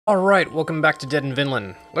Alright, welcome back to Dead in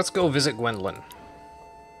Vinland. Let's go visit Gwendolen.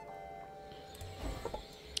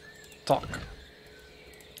 Talk.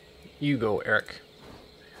 You go, Eirik.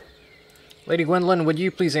 Lady Gwendolen, would you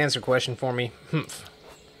please answer a question for me? Humph.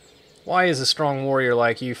 Why is a strong warrior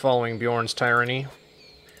like you following Bjorn's tyranny?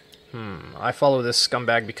 I follow this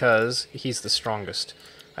scumbag because he's the strongest.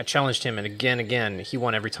 I challenged him, and again, he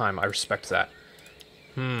won every time. I respect that.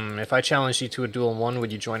 If I challenged you to a duel and won,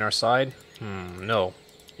 would you join our side? No.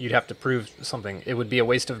 You'd have to prove something. It would be a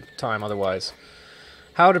waste of time otherwise.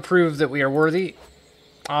 How to prove that we are worthy?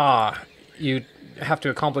 You'd have to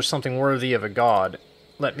accomplish something worthy of a god.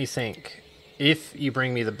 Let me think. If you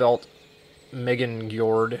bring me the belt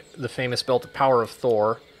Megingjord, the famous belt of power of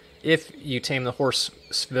Thor, if you tame the horse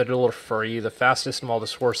Svedolfari, the fastest and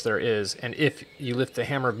wildest horse there is, and if you lift the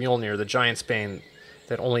hammer of Mjolnir, the giant's bane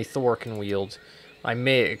that only Thor can wield, I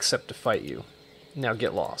may accept to fight you. Now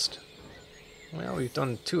get lost. Well, we've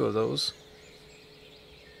done 2 of those.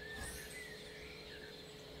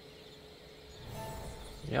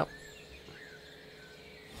 Yep.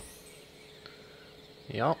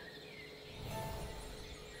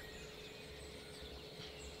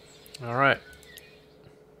 Alright.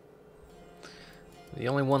 The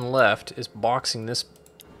only one left is boxing this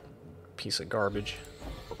piece of garbage.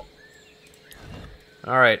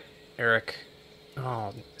 Alright, Eirik.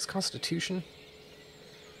 Oh, it's Constitution?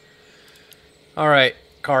 Alright,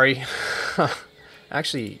 Kari.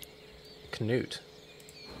 Actually, Knut.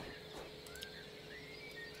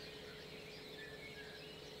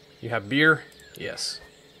 You have beer? Yes.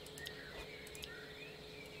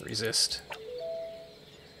 Resist.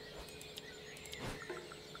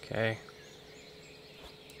 Okay.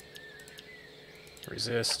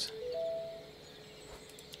 Resist.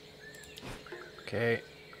 Okay.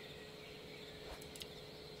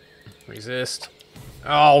 Resist.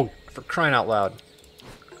 Oh, for crying out loud.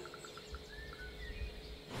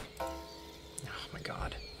 Oh my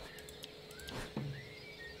god.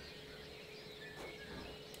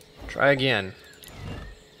 Try again.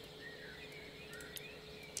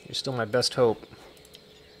 You're still my best hope.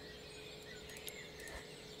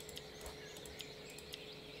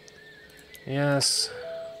 Yes.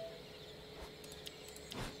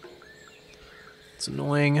 It's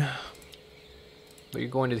annoying. But you're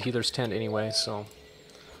going to the healer's tent anyway, so...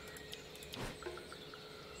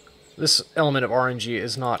 This element of RNG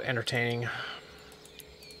is not entertaining.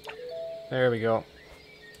 There we go.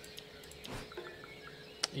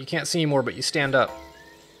 You can't see anymore, but you stand up.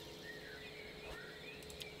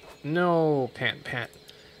 No, pant.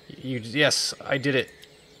 Yes, I did it.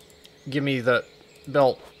 Give me the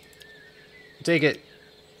belt. Take it.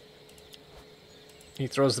 He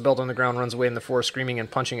throws the belt on the ground, runs away in the forest, screaming and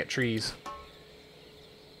punching at trees.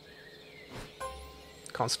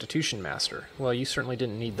 Constitution Master. Well, you certainly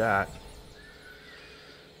didn't need that.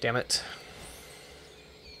 Damn it.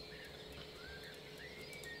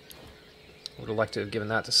 Would have liked to have given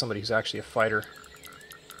that to somebody who's actually a fighter.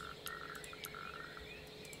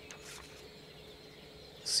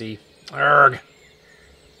 See. Arrgh.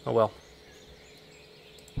 Oh well.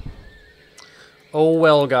 Oh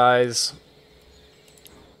well, guys.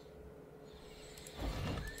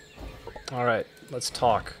 Alright, let's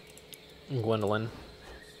talk, Gwendolen.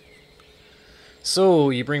 So,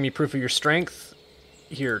 you bring me proof of your strength?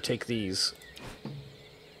 Here, take these.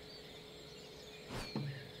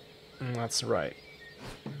 That's right.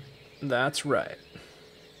 That's right.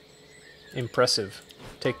 Impressive.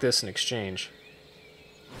 Take this in exchange.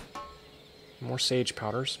 More sage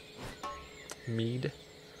powders. Mead.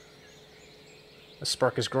 A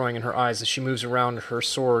spark is growing in her eyes as she moves around her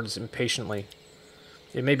swords impatiently.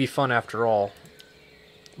 It may be fun after all.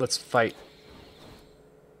 Let's fight.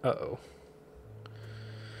 Uh-oh.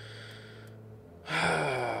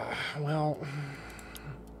 Well...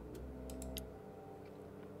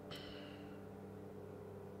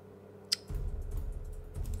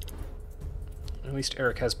 At least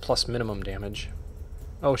Eirik has plus minimum damage.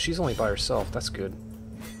 Oh, she's only by herself. That's good.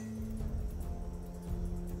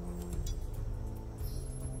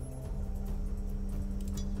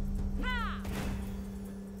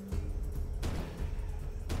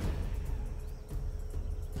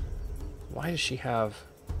 Why does she have...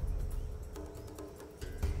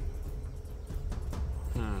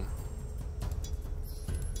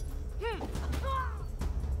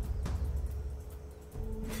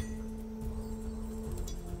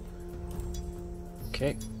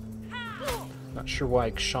 Okay. Not sure why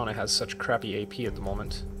Shauna has such crappy AP at the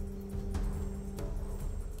moment.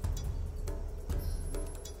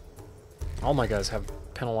 All my guys have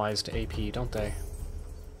penalized AP, don't they?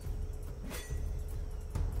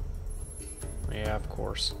 Yeah, of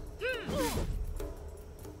course.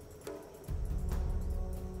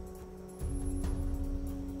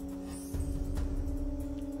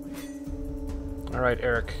 Alright,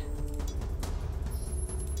 Eirik.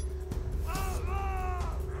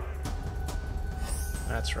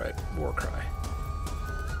 That's right, war cry.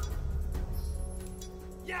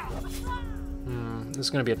 This is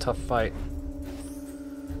gonna be a tough fight.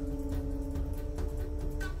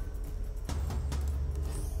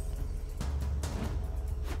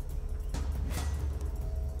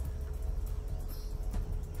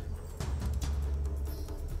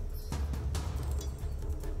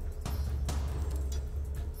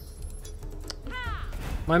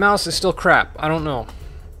 My mouse is still crap. I don't know.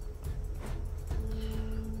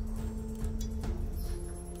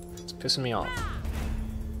 It's pissing me off.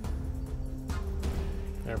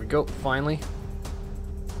 There we go, finally.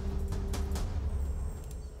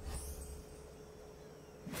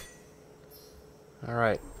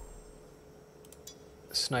 Alright.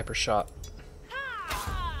 Sniper shot.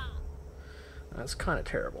 That's kind of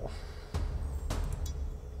terrible.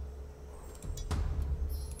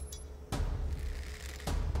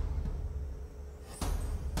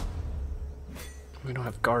 We don't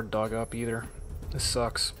have guard dog up either. This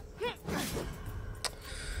sucks.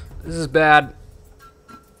 This is bad.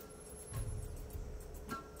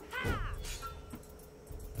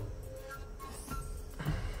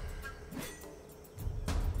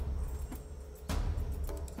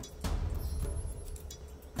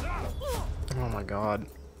 Oh my god.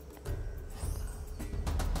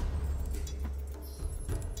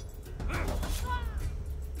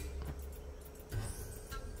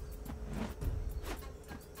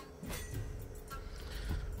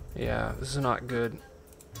 Yeah, this is not good.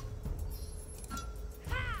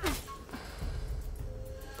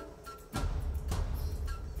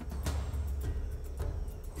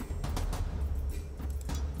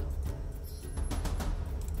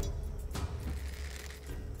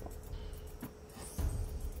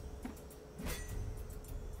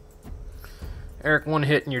 Eirik, one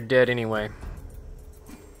hit and you're dead anyway.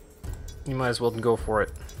 You might as well go for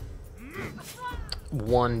it.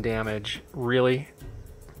 1 damage. Really?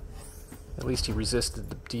 At least he resisted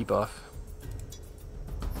the debuff.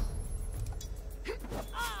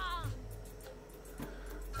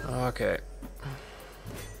 Okay.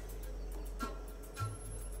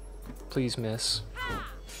 Please miss.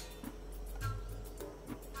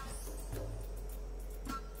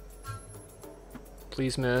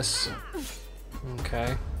 Please miss.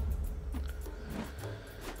 Okay.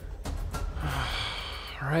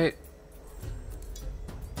 Alright.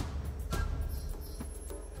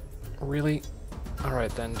 Really? Alright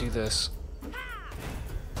then, do this.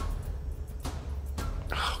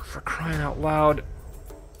 Oh, for crying out loud.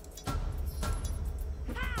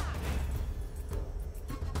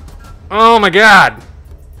 Oh my god!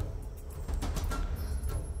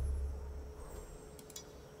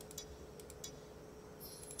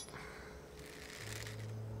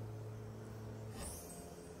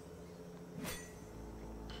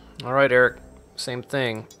 Alright, Eirik. Same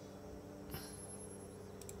thing.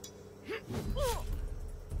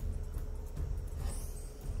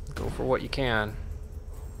 Go for what you can.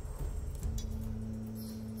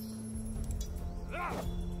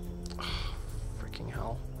 Freaking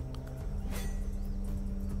hell.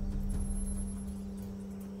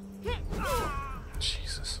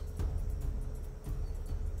 Jesus.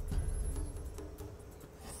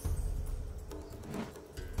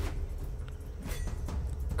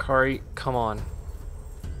 Kari, come on.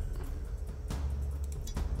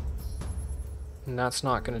 And that's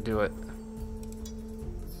not gonna do it.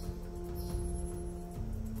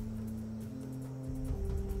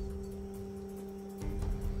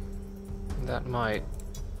 That might.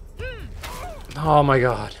 Oh my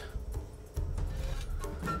god.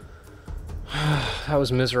 That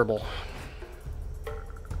was miserable.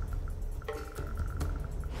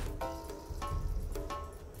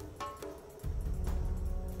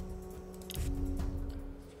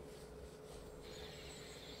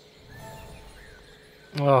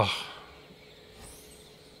 Oh.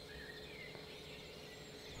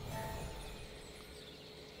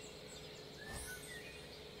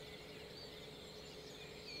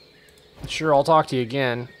 Sure, I'll talk to you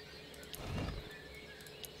again.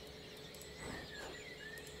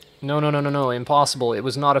 No, no, no, no, no. Impossible. It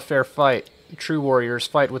was not a fair fight. True warriors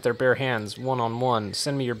fight with their bare hands, one-on-one.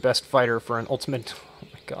 Send me your best fighter for an ultimate... Oh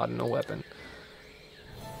my god, no weapon.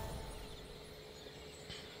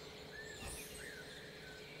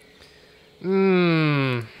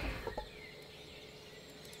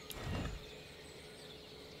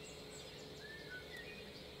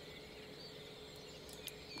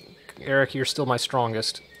 Eirik, you're still my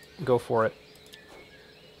strongest. Go for it.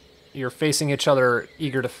 You're facing each other,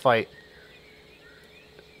 eager to fight.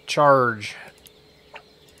 Charge.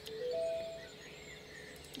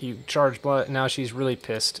 You charge blood. Now she's really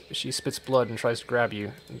pissed. She spits blood and tries to grab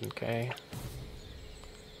you. Okay.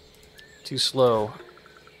 Too slow.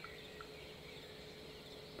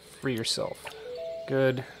 Free yourself.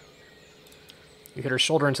 Good. You hit her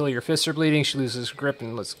shoulder until your fists are bleeding. She loses grip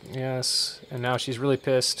and let's... Yes. And now she's really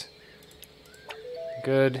pissed.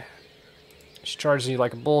 Good. She charges you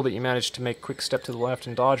like a bull, but you manage to make a quick step to the left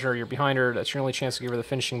and dodge her. You're behind her. That's your only chance to give her the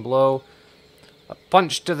finishing blow. A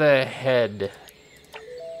punch to the head.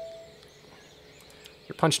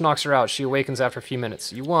 Your punch knocks her out. She awakens after a few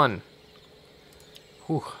minutes. You won.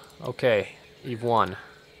 Whew. Okay. You've won.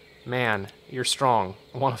 Man, you're strong.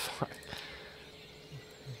 1 of 5.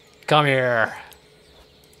 Come here.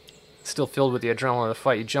 Still filled with the adrenaline of the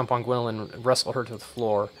fight, you jump on Gwendolen and wrestle her to the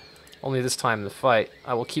floor. Only this time in the fight,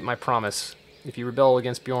 I will keep my promise. If you rebel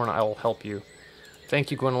against Bjorn, I will help you. Thank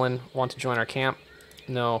you, Gwendolen. Want to join our camp?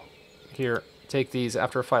 No. Here, take these.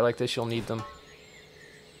 After a fight like this, you'll need them.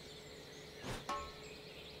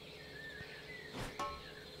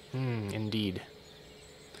 Indeed.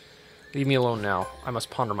 Leave me alone now. I must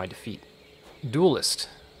ponder my defeat. Duelist.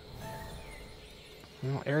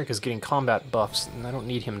 Well, Eirik is getting combat buffs, and I don't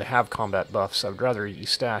need him to have combat buffs. I would rather you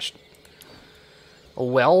stashed. Oh,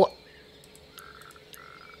 well.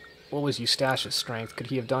 What was Eustach's strength? Could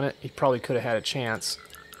he have done it? He probably could have had a chance.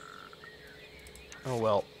 Oh,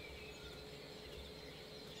 well.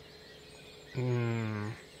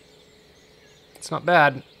 It's not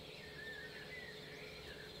bad.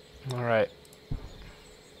 Alright.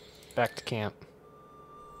 Back to camp.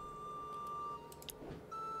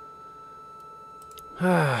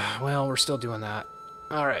 Well, we're still doing that.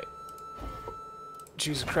 Alright.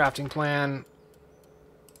 Choose a crafting plan.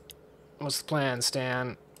 What's the plan,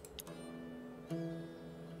 Stan?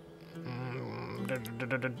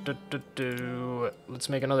 Let's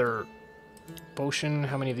make another potion.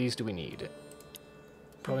 How many of these do we need?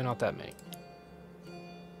 Probably not that many.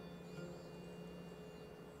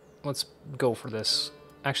 Let's go for this.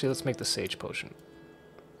 Actually, let's make the sage potion.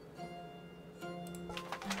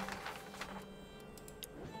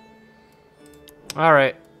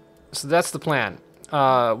 Alright, so that's the plan.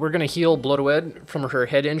 We're going to heal Blodeuwedd from her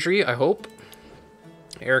head injury, I hope.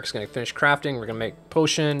 Eirik's going to finish crafting. We're going to make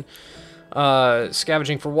potion.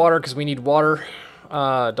 Scavenging for water, because we need water.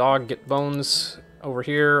 Dog, get bones over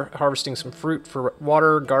here. Harvesting some fruit for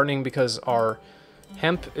water. Gardening, because our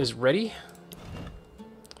hemp is ready.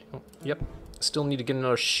 Oh, yep. Still need to get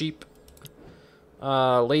another sheep.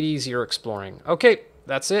 Ladies, you're exploring. Okay,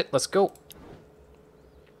 that's it. Let's go.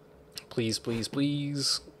 Please, please,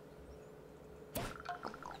 please.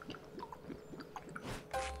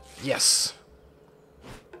 Yes.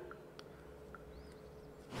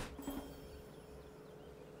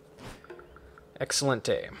 Excellent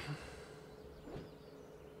day.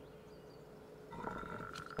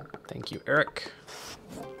 Thank you, Eirik.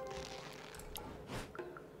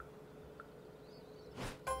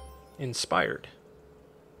 Inspired.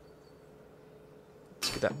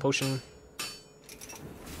 Let's get that potion.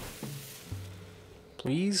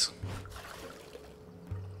 Please.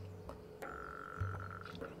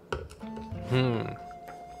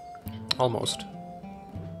 Almost.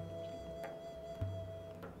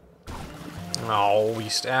 Oh, we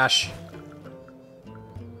stash.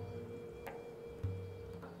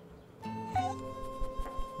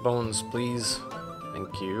 Bones, please.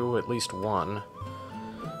 Thank you. At least one.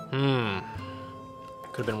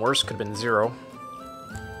 Could have been worse. Could have been 0.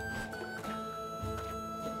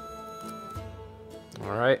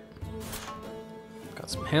 Alright. Got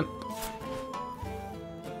some hemp.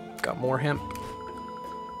 Got more hemp.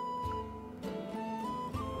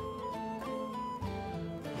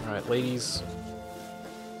 Alright, ladies.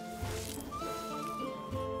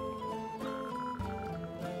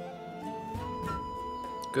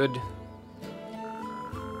 Good.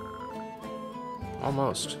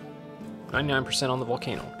 Almost. 99% on the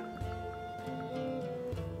volcano.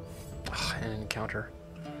 Ugh, and an encounter.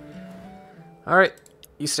 Alright,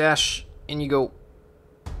 you stash, in you go.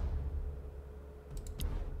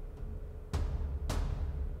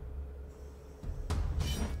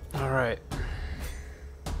 Alright.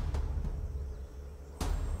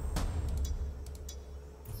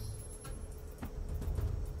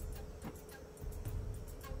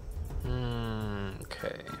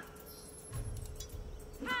 Okay.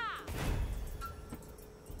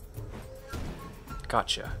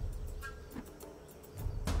 Gotcha.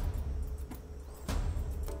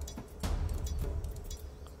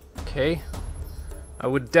 Okay. I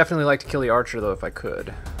would definitely like to kill the archer, though, if I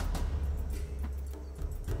could.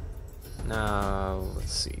 Now,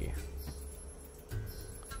 let's see.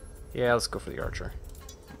 Yeah, let's go for the archer.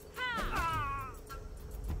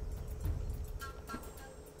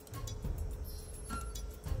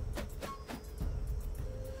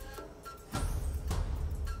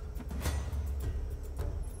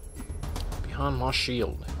 Behind my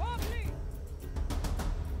shield.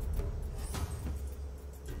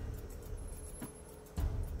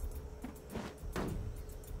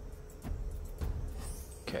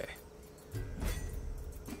 Okay.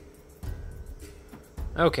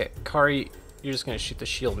 Okay, Kari, you're just gonna shoot the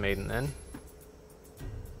shield maiden then.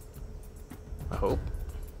 I hope.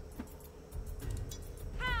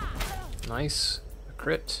 Nice. A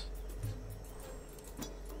crit.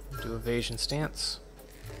 Do evasion stance.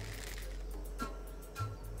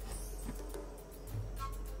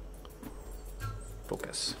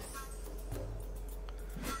 Focus.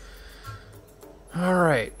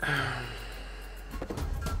 Alright.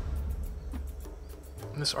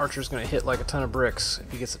 This archer's gonna hit like a ton of bricks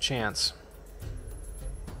if he gets a chance.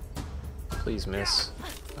 Please miss.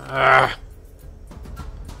 Ah!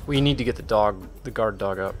 We need to get the guard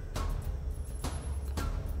dog up.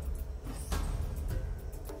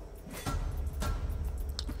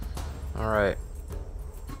 Alright.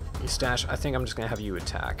 Eustache, I think I'm just gonna have you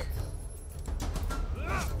attack.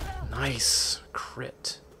 Nice.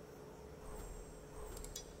 Crit.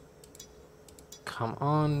 Come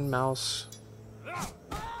on, mouse.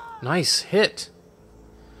 Nice hit.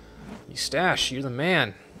 Eustache, you're the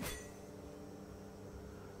man.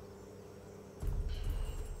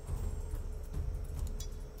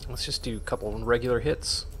 Let's just do a couple of regular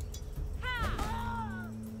hits.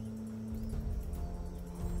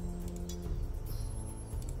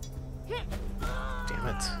 Damn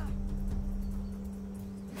it.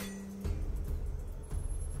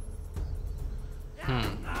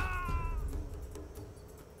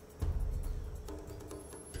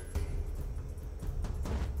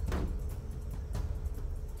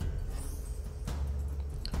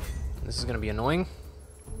 This is going to be annoying.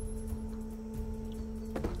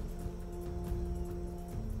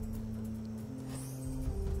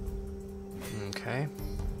 Okay.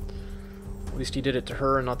 At least he did it to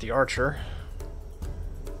her and not the archer.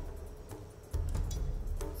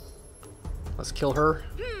 Let's kill her.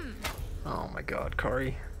 Oh my god,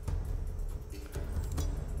 Kari.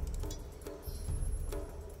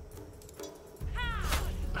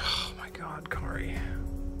 Oh my god, Kari.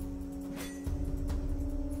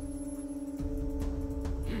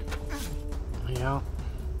 Yeah.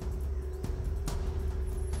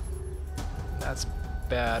 That's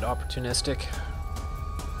bad, opportunistic.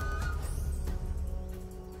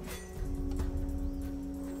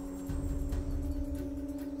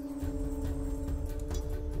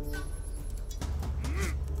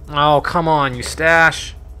 Oh, come on,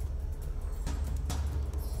 Eustache.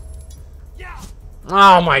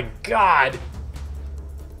 Oh my god.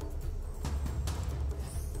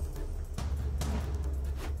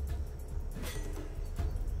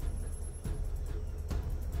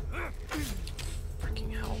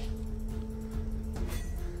 Freaking hell.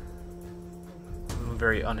 I'm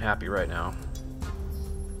very unhappy right now.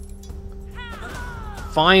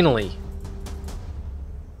 Finally.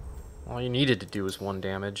 All you needed to do was 1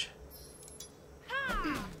 damage.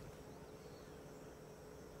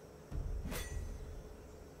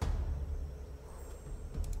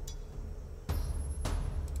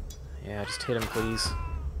 Yeah, just hit him, please.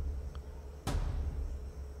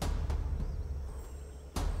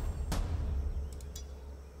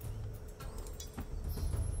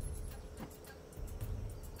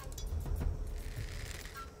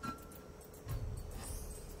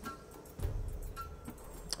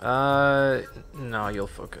 No, you'll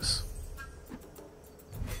focus.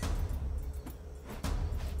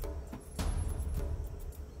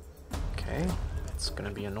 Okay, that's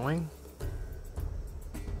gonna be annoying.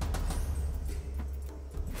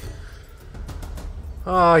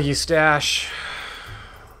 Oh, Eustache.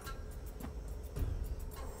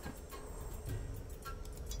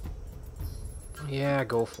 Yeah,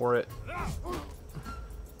 go for it.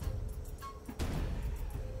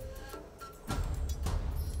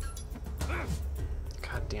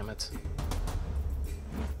 God damn it.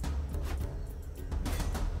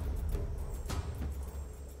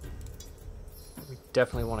 We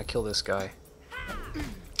definitely want to kill this guy.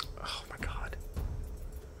 Oh my god.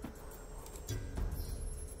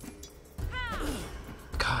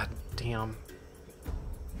 God damn.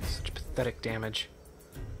 Such pathetic damage.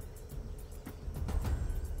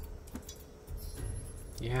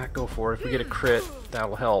 Yeah, go for it. If we get a crit,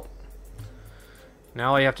 that'll help.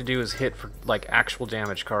 Now all you have to do is hit for, like, actual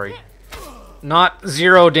damage, Kari. Not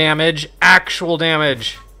 0 damage, actual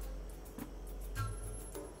damage!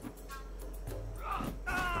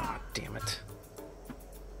 Oh, damn it.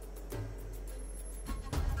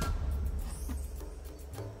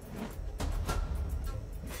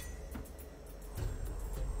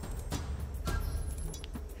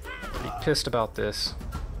 Pretty pissed about this.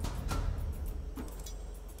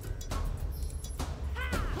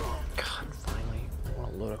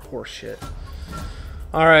 Load of horse shit.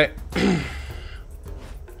 Alright.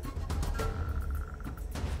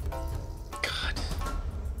 God.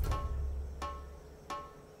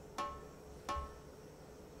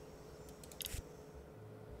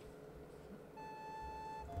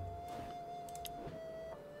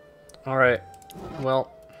 Alright.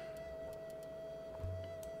 Well.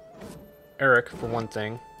 Eirik, for one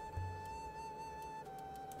thing.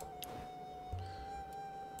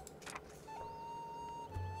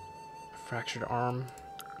 Fractured arm.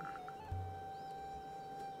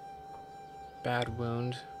 Bad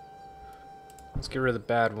wound. Let's get rid of the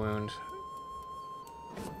bad wound.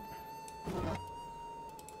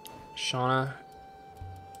 Shauna.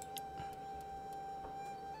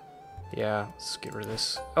 Yeah, let's get rid of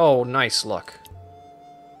this. Oh, nice luck.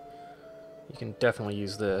 You can definitely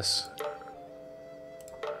use this.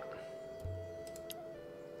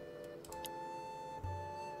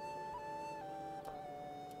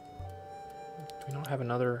 We don't have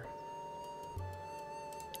another...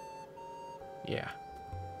 Yeah.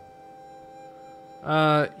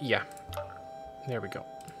 Yeah. There we go.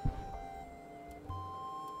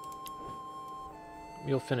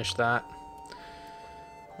 You'll finish that.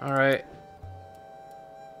 Alright.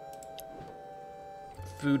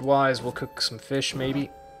 Food-wise, we'll cook some fish, maybe.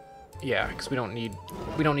 Yeah, because we don't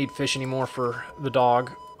need fish anymore for the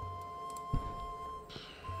dog.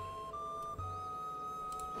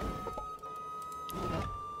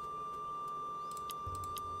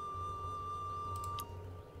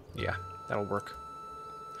 Yeah, that'll work.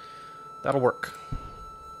 That'll work.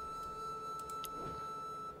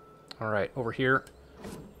 Alright, over here.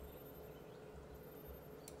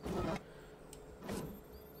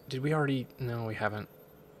 Did we already... No, we haven't.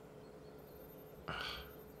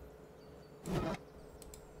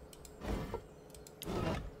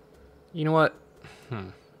 You know what? I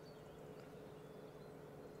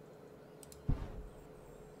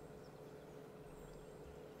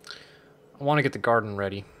want to get the garden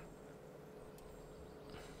ready.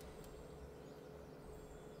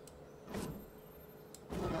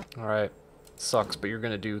 Alright. Sucks, but you're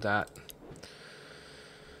gonna do that.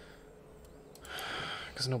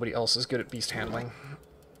 Because nobody else is good at beast handling.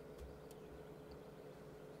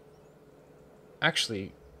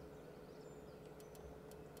 Actually...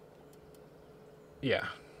 Yeah.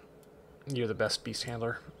 You're the best beast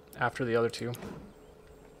handler after the other two.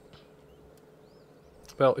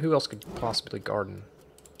 Well, who else could possibly garden?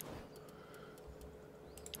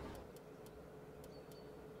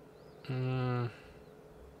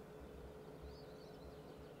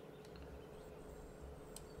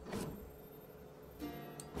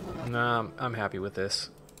 Nah, I'm happy with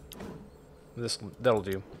this. That'll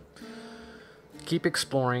do. Keep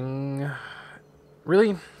exploring.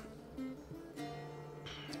 Really?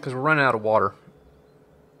 Because we're running out of water.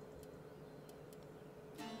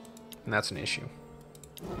 And that's an issue.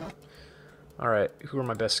 Alright, who are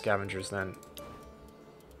my best scavengers then?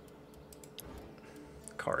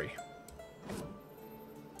 Kari.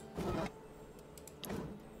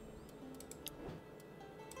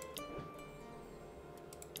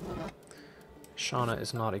 Shauna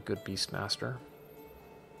is not a good beastmaster.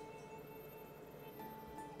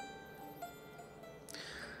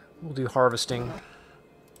 We'll do harvesting.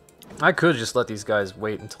 I could just let these guys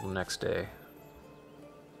wait until the next day.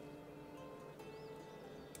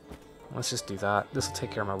 Let's just do that. This will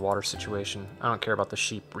take care of my water situation. I don't care about the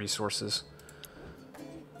sheep resources.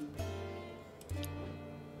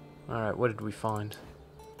 Alright, what did we find?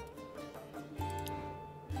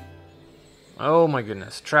 Oh my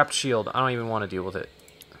goodness. Trapped shield. I don't even want to deal with it.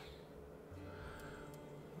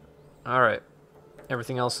 Alright.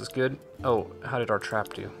 Everything else is good. Oh, how did our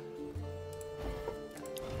trap do?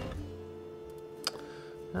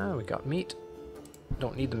 We got meat.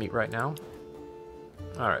 Don't need the meat right now.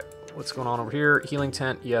 Alright. What's going on over here? Healing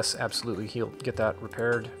tent. Yes, absolutely. Get that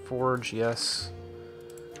repaired. Forge. Yes.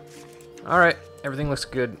 Alright. Everything looks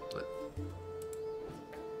good.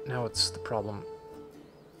 Now it's the problem.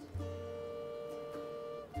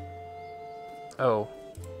 Oh.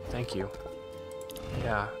 Thank you.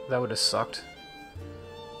 Yeah, that would have sucked.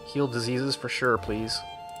 Heal diseases for sure, please.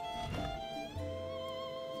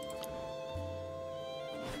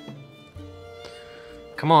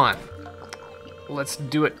 Come on. Let's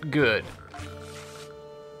do it good.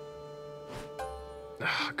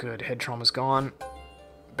 Ah, good. Head trauma's gone.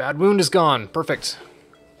 Bad wound is gone. Perfect.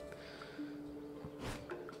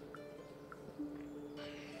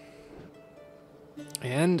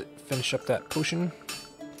 And finish up that potion.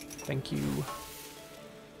 Thank you.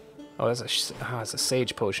 Oh, that's a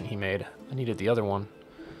sage potion he made. I needed the other one.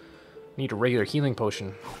 I need a regular healing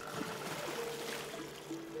potion.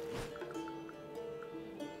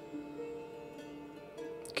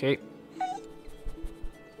 Okay.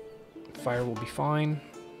 Fire will be fine.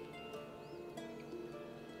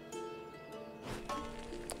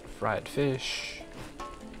 Fried fish.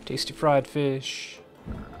 Tasty fried fish.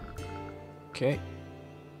 Okay.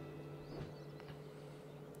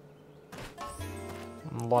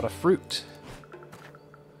 A lot of fruit.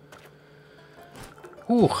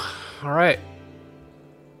 Ooh, alright.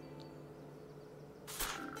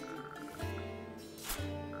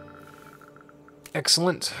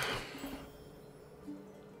 Excellent.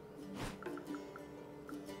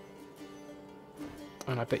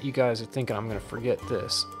 And I bet you guys are thinking I'm going to forget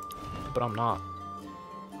this, but I'm not.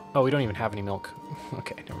 Oh, we don't even have any milk.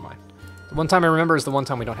 Okay, never mind. The one time I remember is the one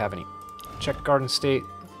time we don't have any. Check garden state.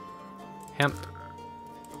 Hemp.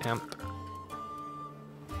 Hemp.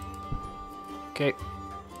 Okay.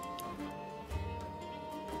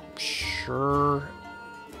 Sure.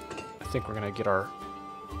 I think we're going to get our...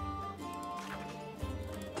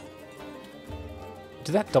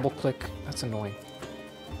 Did that double click? That's annoying.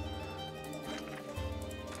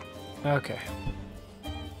 Okay.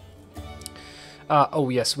 Oh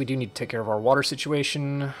yes, we do need to take care of our water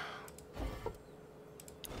situation.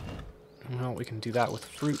 Well, we can do that with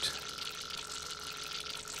fruit.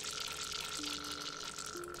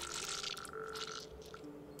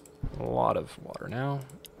 A lot of water now.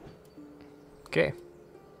 Okay.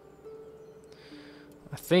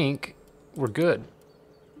 I think we're good.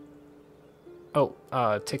 Oh,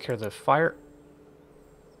 take care of the fire.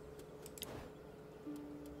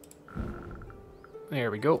 There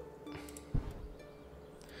we go.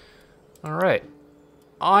 Alright.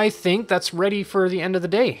 I think that's ready for the end of the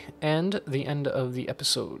day and the end of the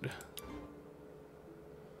episode.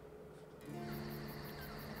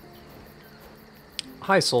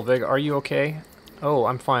 Hi, Solveig. Are you okay? Oh,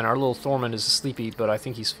 I'm fine. Our little Thormund is sleepy, but I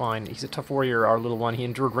think he's fine. He's a tough warrior, our little one. He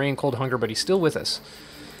endured rain, cold, hunger, but he's still with us.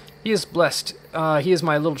 He is blessed. He is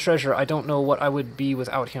my little treasure. I don't know what I would be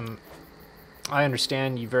without him. I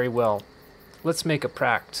understand you very well. Let's make a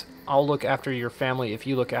pact. I'll look after your family if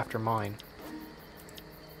you look after mine.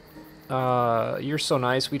 You're so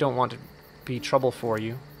nice. We don't want to be trouble for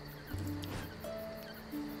you.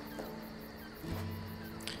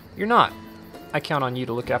 You're not. I count on you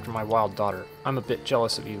to look after my wild daughter. I'm a bit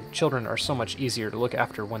jealous of you. Children are so much easier to look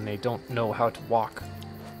after when they don't know how to walk.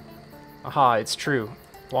 Aha, it's true.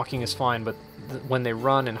 Walking is fine, but when they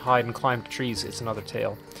run and hide and climb trees, it's another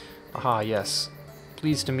tale. Aha, yes.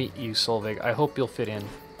 Pleased to meet you, Solveig. I hope you'll fit in.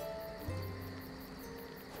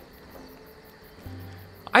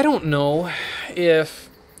 I don't know if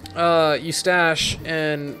Eustache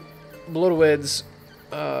and Blodeuwedd's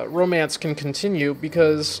romance can continue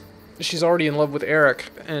because she's already in love with Eirik,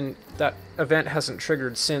 and that event hasn't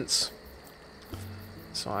triggered since.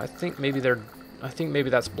 So I think maybe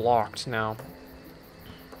that's blocked now.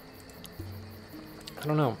 I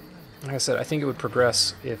don't know. Like I said, I think it would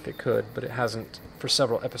progress if it could, but it hasn't for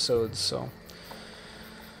several episodes, so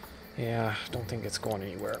yeah, don't think it's going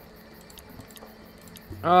anywhere.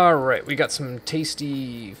 Alright, we got some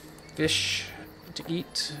tasty fish to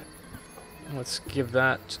eat. Let's give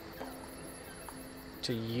that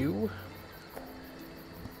to you.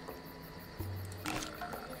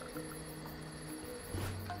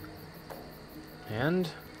 And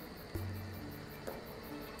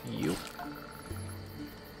you.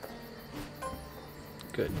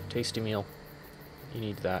 Good, tasty meal. You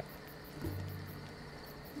need that.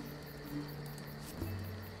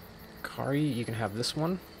 Kari, you can have this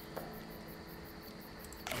one.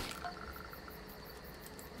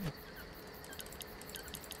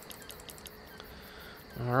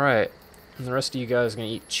 Alright, and the rest of you guys are going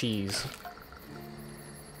to eat cheese.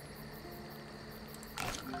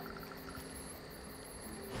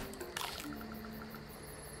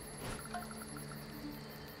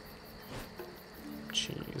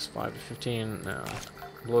 Cheese, 5 to 15. No.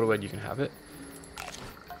 Blodeuwedd, you can have it.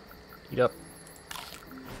 Eat up.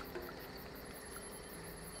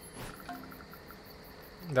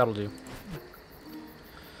 That'll do.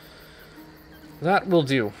 That will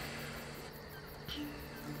do.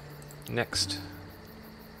 Next.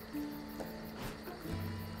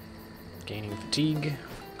 Gaining fatigue.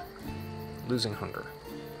 Losing hunger.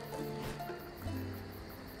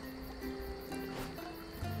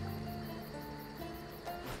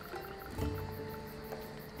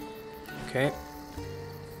 Okay.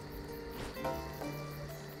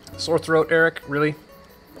 Sore throat, Eirik? Really?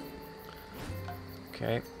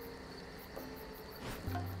 Okay.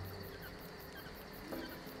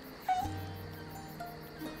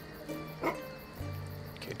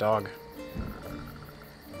 Okay, dog.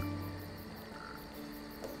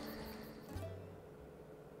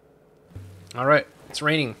 Alright, it's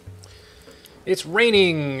raining. It's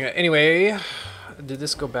raining! Anyway, did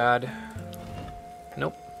this go bad?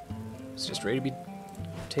 Nope. It's just ready to be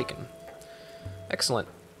taken. Excellent.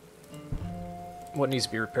 What needs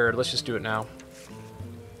to be repaired? Let's just do it now.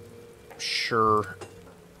 Sure.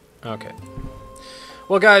 Okay.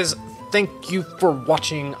 Well, guys, thank you for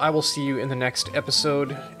watching. I will see you in the next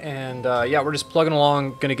episode. And, yeah, we're just plugging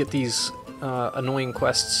along. Gonna get these annoying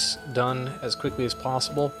quests done as quickly as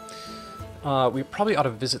possible. We probably ought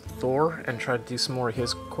to visit Thor and try to do some more of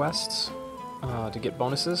his quests to get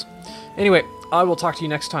bonuses. Anyway, I will talk to you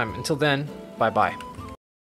next time. Until then, bye-bye.